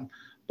around.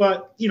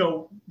 But,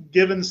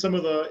 given some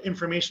of the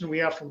information we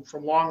have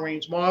from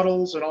long-range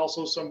models, and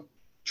also some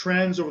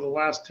trends over the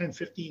last 10,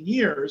 15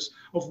 years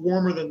of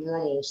warmer than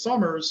normal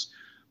summers,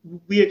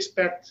 we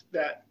expect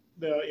that,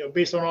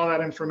 based on all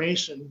that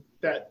information,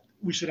 that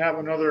we should have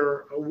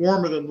another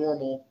warmer than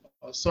normal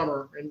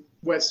summer and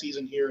wet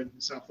season here in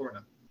South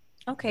Florida.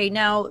 Okay,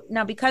 now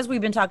because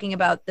we've been talking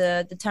about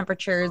the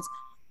temperatures,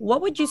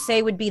 what would you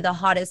say would be the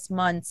hottest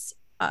months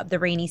of the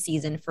rainy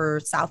season for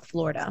South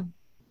Florida?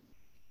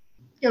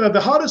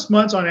 The hottest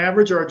months on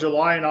average are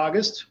July and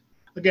August.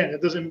 Again,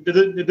 it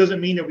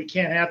doesn't mean that we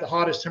can't have the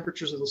hottest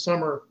temperatures of the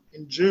summer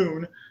in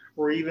June,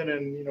 or even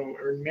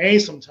in May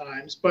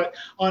sometimes. But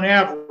on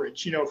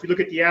average, if you look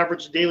at the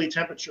average daily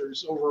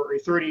temperatures over a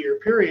 30-year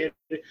period,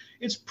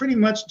 it's pretty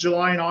much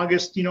July and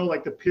August.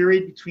 Like the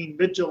period between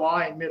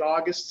mid-July and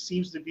mid-August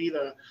seems to be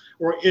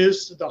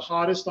is the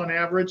hottest on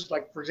average.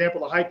 Like, for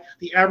example,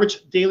 the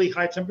average daily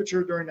high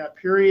temperature during that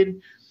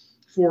period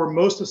for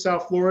most of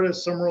South Florida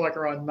is somewhere like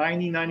around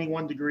 90,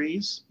 91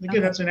 degrees.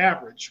 Again, that's an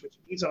average, which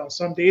means on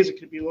some days it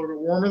could be a little bit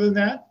warmer than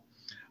that.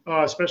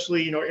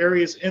 Especially,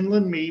 areas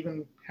inland may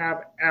even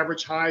have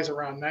average highs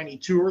around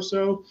 92 or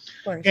so.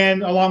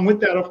 And along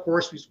with that, of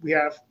course, we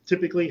have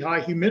typically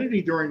high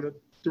humidity during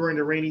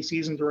the rainy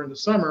season, during the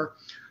summer.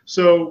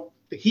 So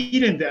the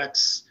heat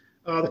index,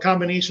 the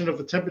combination of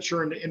the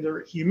temperature and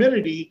the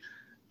humidity,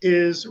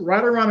 is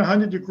right around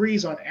 100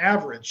 degrees on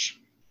average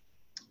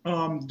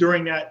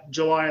during that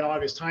July and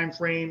August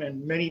timeframe,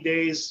 and many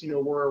days,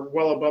 were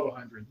well above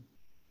 100.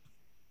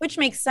 Which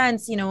makes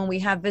sense, when we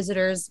have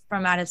visitors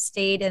from out of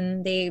state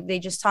and they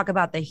just talk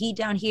about the heat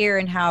down here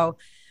and how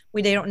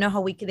they don't know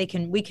how we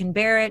can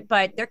bear it,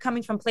 but they're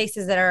coming from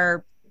places that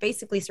are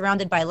basically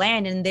surrounded by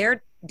land, and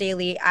their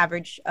daily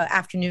average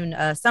afternoon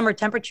summer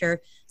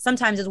temperature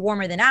sometimes is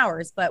warmer than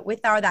ours. But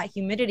with that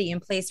humidity in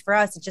place for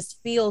us, it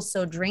just feels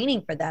so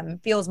draining for them.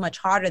 It feels much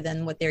hotter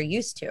than what they're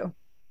used to.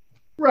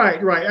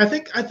 Right. I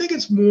think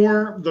it's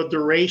more the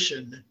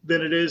duration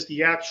than it is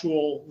the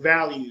actual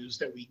values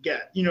that we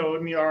get.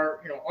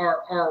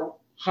 Our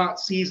hot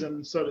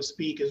season, so to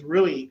speak, is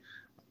really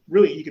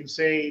you can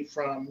say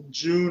from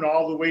June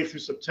all the way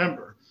through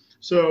September.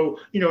 So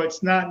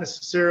it's not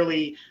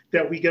necessarily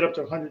that we get up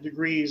to 100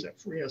 degrees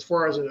as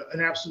far as an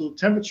absolute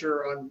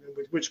temperature,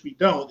 which we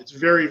don't. It's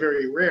very,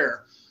 very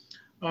rare.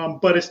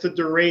 But it's the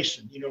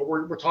duration.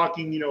 We're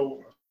talking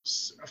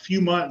a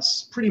few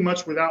months pretty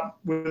much without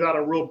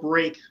a real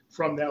break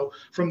from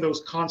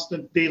those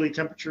constant daily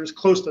temperatures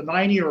close to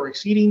 90 or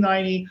exceeding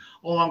 90,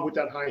 along with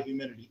that high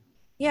humidity.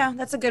 Yeah,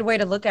 that's a good way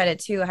to look at it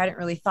too. I hadn't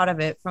really thought of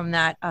it from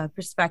that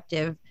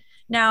perspective.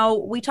 Now,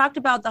 we talked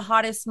about the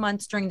hottest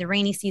months during the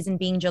rainy season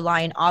being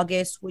July and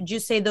August. Would you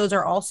say those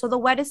are also the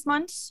wettest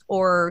months,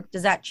 or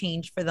does that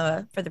change for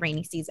the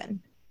rainy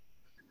season?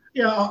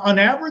 Yeah, on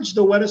average,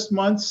 the wettest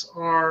months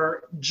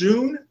are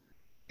June,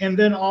 and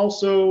then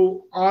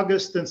also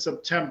August and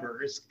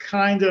September. It's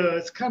kind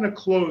of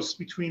close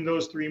between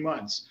those 3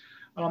 months.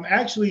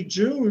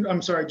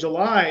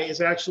 July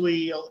is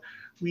actually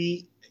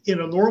in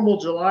a normal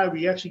July,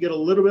 we actually get a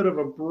little bit of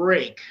a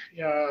break.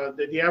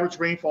 The average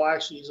rainfall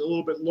actually is a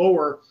little bit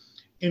lower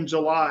in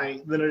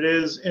July than it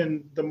is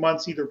in the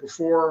months either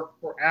before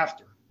or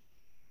after.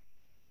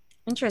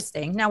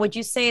 Interesting. Now, would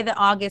you say that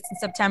August and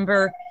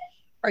September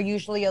are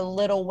usually a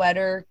little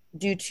wetter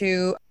due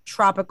to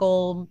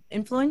tropical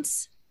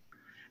influence?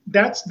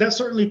 That's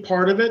certainly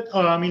part of it.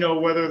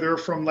 Whether they're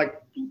from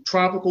like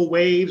tropical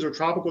waves or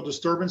tropical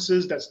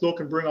disturbances that still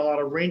can bring a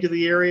lot of rain to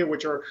the area,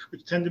 which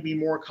tend to be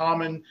more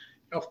common,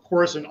 of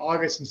course, in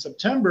August and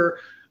September,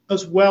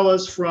 as well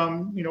as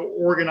from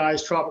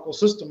organized tropical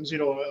systems,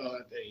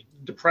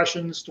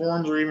 depressions,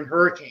 storms, or even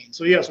hurricanes.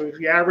 So so if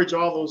you average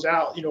all those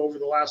out, over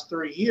the last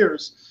 30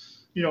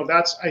 years,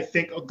 that's, I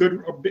think,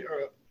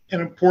 an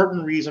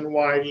important reason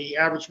why the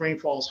average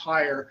rainfall is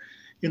higher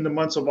in the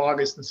months of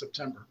August and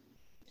September.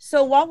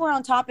 So while we're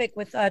on topic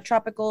with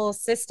tropical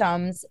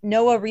systems,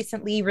 NOAA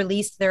recently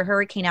released their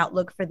hurricane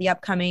outlook for the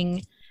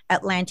upcoming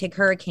Atlantic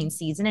hurricane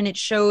season, and it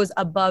shows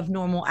above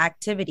normal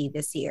activity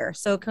this year.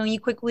 So can you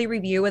quickly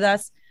review with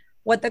us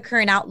what the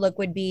current outlook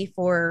would be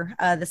for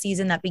the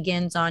season that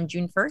begins on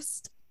June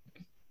 1st?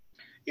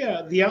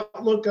 Yeah, the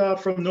outlook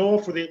from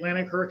NOAA for the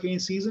Atlantic hurricane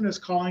season is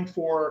calling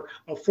for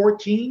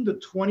 14 to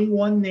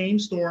 21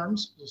 named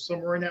storms, so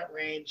somewhere in that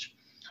range.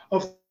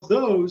 Of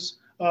those,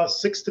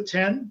 6 to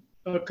 10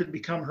 could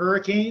become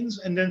hurricanes,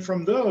 and then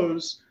from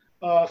those,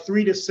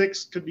 3 to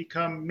 6 could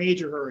become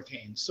major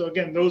hurricanes. So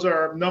again, those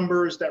are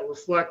numbers that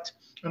reflect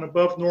an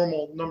above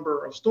normal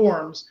number of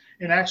storms.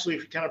 And actually,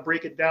 if you kind of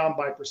break it down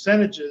by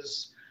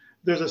percentages,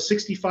 there's a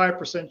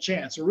 65%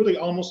 chance, or really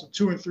almost a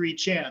 2 in 3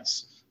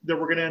 chance, that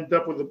we're going to end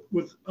up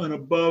with an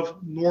above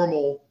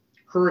normal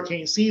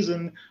hurricane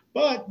season.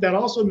 But that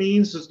also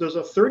means there's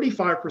a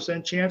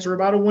 35% chance, or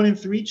about a 1 in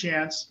 3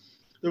 chance,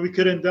 that we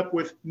could end up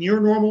with near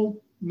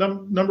normal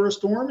number of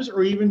storms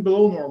or even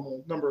below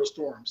normal number of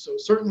storms. So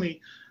certainly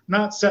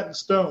not set in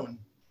stone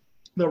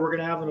that we're going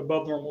to have an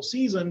above normal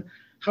season.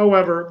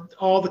 However,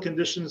 all the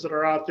conditions that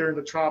are out there in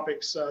the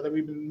tropics that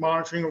we've been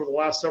monitoring over the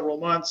last several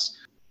months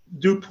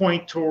do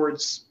point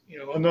towards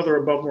another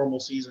above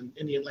normal season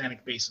in the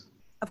Atlantic basin.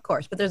 Of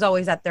course, but there's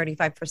always that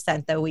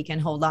 35% that we can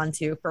hold on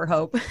to for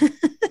hope.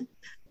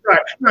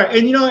 Right.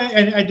 And,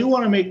 and I do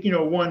want to make,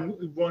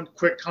 one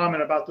quick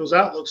comment about those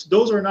outlooks.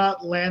 Those are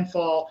not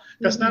landfall.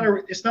 It's not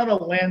a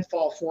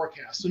landfall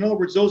forecast. In other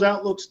words, those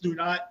outlooks do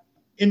not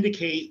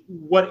indicate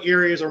what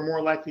areas are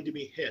more likely to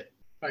be hit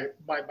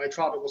by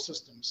tropical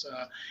systems.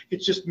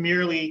 It's just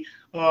merely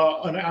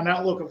an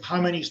outlook of how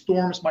many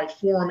storms might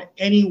form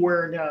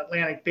anywhere in the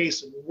Atlantic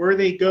basin. Where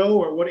they go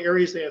or what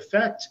areas they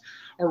affect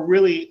are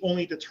really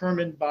only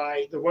determined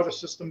by the weather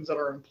systems that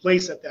are in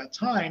place at that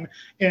time.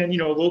 And,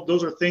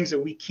 those are things that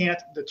we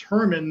can't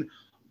determine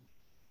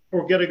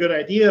or get a good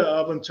idea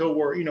of until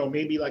we're,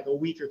 maybe like a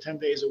week or 10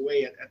 days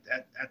away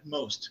at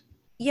most.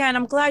 Yeah, and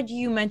I'm glad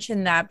you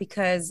mentioned that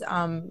because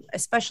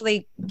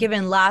especially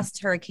given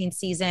last hurricane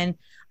season,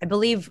 I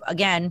believe,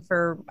 again,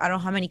 for I don't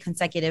know how many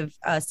consecutive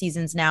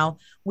seasons now,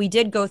 we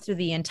did go through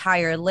the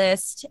entire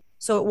list.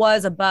 So it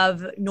was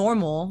above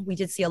normal. We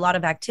did see a lot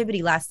of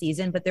activity last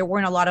season, but there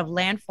weren't a lot of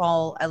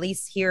landfall, at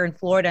least here in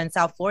Florida and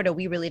South Florida.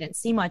 We really didn't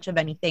see much of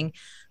anything.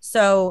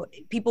 So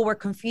people were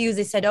confused.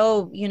 They said,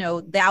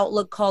 the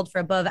outlook called for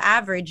above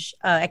average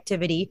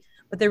activity,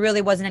 but there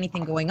really wasn't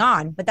anything going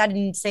on. But that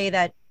didn't say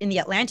that in the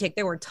Atlantic,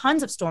 there were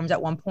tons of storms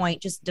at one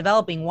point, just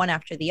developing one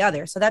after the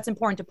other. So that's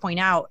important to point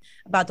out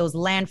about those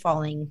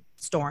landfalling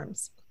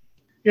storms.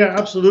 Yeah,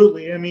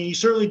 absolutely. I mean, you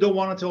certainly don't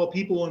want to tell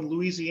people in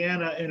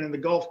Louisiana and in the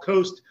Gulf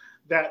Coast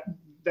that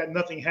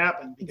nothing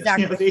happened, because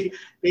Exactly.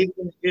 they've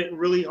been hit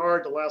really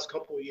hard the last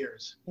couple of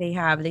years.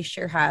 They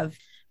sure have.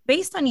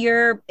 Based on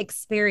your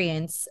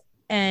experience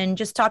and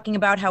just talking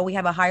about how we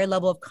have a higher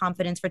level of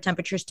confidence for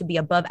temperatures to be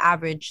above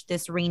average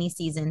this rainy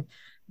season,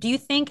 do you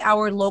think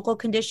our local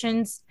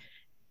conditions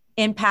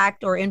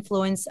impact or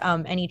influence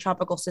any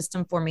tropical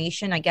system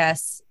formation, I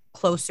guess,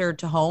 closer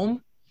to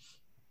home?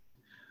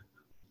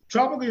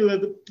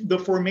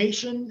 The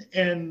formation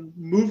and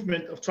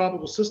movement of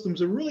tropical systems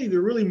they're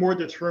really more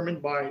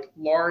determined by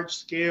large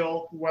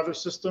scale weather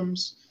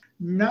systems,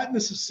 not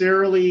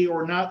necessarily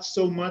or not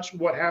so much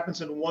what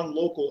happens in one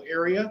local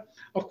area.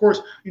 Of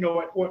course,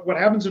 what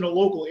happens in a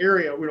local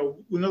area,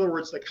 in other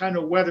words, the kind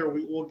of weather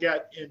we will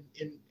get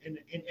in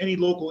any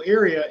local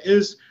area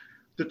is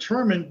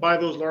determined by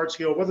those large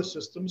scale weather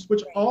systems,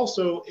 which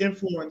also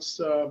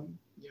influence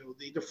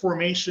the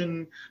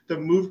formation, the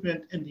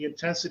movement, and the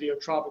intensity of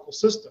tropical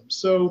systems.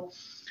 So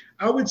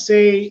I would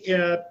say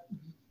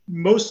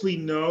mostly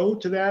no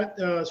to that,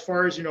 as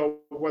far as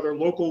whether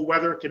local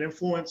weather can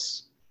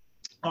influence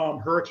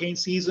hurricane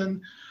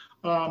season.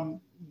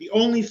 The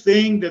only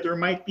thing that there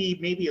might be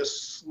maybe a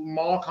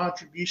small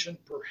contribution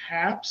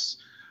perhaps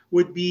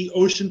would be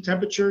ocean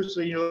temperatures.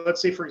 So,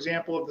 let's say, for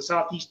example, of the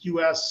Southeast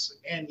U.S.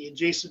 and the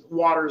adjacent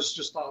waters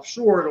just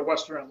offshore, the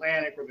Western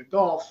Atlantic or the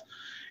Gulf,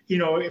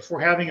 if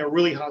we're having a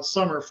really hot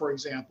summer, for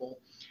example,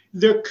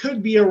 there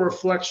could be a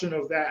reflection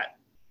of that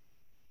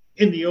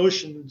in the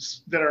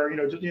oceans that are,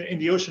 in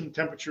the ocean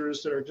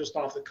temperatures that are just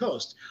off the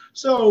coast.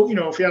 So,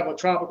 if you have a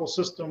tropical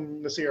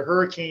system, let's say a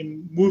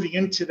hurricane moving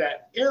into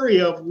that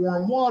area of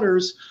warm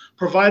waters,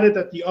 provided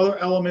that the other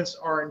elements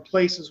are in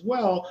place as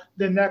well,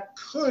 then that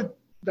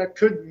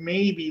could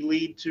maybe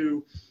lead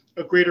to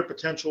a greater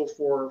potential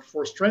for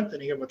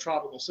strengthening of a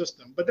tropical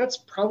system. But that's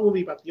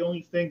probably about the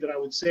only thing that I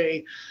would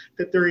say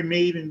that there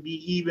may even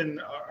be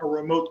a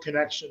remote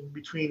connection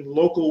between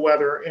local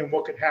weather and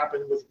what could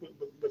happen with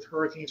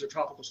hurricanes or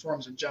tropical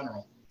storms in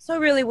general. So it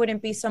really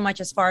wouldn't be so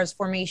much as far as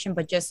formation,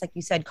 but just like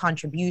you said,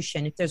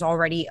 contribution, if there's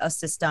already a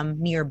system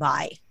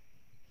nearby.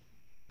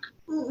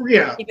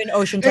 Yeah, even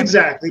ocean temperature.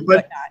 Exactly.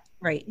 But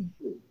right.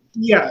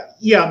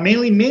 Yeah,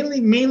 mainly in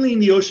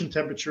the ocean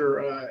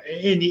temperature,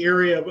 in the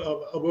area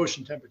of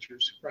ocean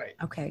temperatures, right?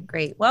 Okay,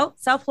 great. Well,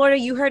 South Florida,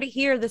 you heard it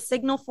here. The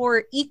signal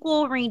for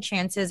equal rain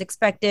chances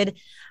expected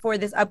for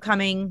this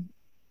upcoming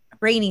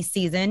rainy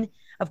season.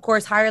 Of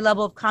course, higher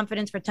level of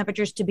confidence for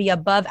temperatures to be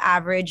above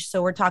average.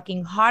 So we're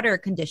talking hotter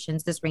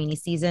conditions this rainy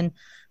season.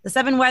 The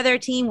 7 Weather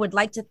team would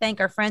like to thank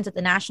our friends at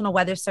the National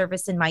Weather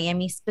Service in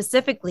Miami,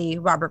 specifically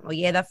Robert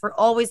Molleda, for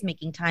always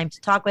making time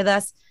to talk with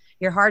us.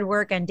 Your hard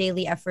work and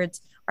daily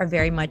efforts are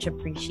very much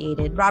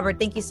appreciated. Robert,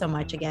 thank you so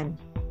much again.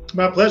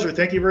 My pleasure.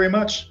 Thank you very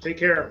much. Take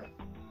care.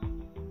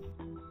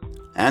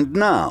 And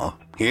now,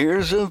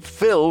 here's a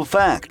Phil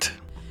fact.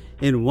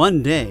 In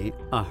one day,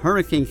 a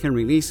hurricane can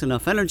release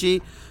enough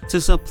energy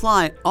to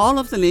supply all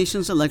of the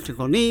nation's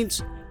electrical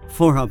needs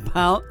for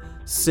about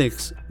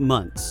 6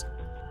 months.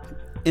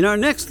 In our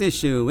next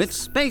issue, it's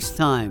space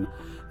time.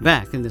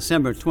 Back in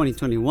December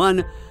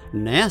 2021,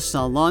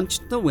 NASA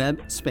launched the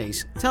Webb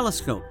Space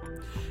Telescope.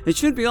 It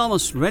should be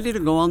almost ready to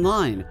go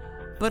online,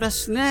 but a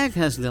snag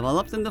has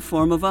developed in the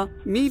form of a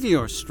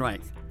meteor strike.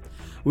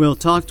 We'll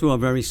talk to a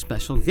very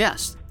special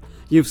guest.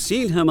 You've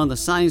seen him on the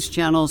Science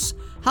Channel's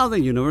How the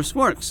Universe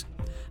Works.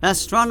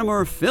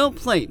 Astronomer Phil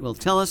Plait will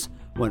tell us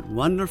what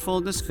wonderful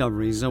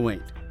discoveries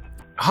await.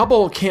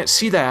 Hubble can't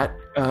see that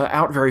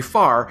out very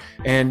far,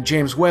 and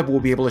James Webb will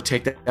be able to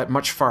take that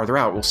much farther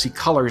out. We'll see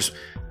colors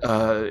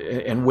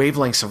and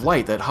wavelengths of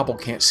light that Hubble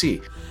can't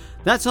see.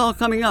 That's all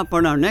coming up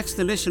on our next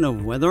edition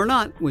of Whether or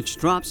Not, which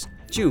drops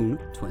June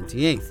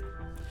 28th.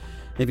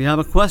 If you have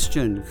a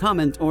question,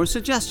 comment, or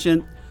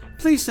suggestion,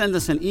 please send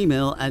us an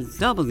email at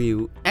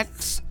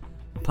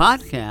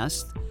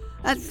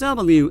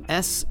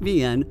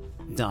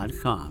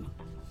wxpodcast@wsvn.com.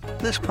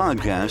 This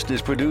podcast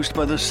is produced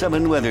by the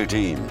 7 Weather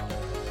Team.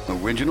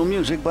 Original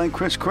music by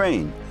Chris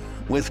Crane,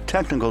 with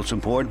technical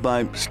support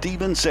by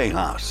Stephen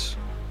Sehaus.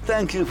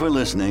 Thank you for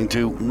listening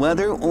to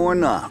Whether or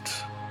Not.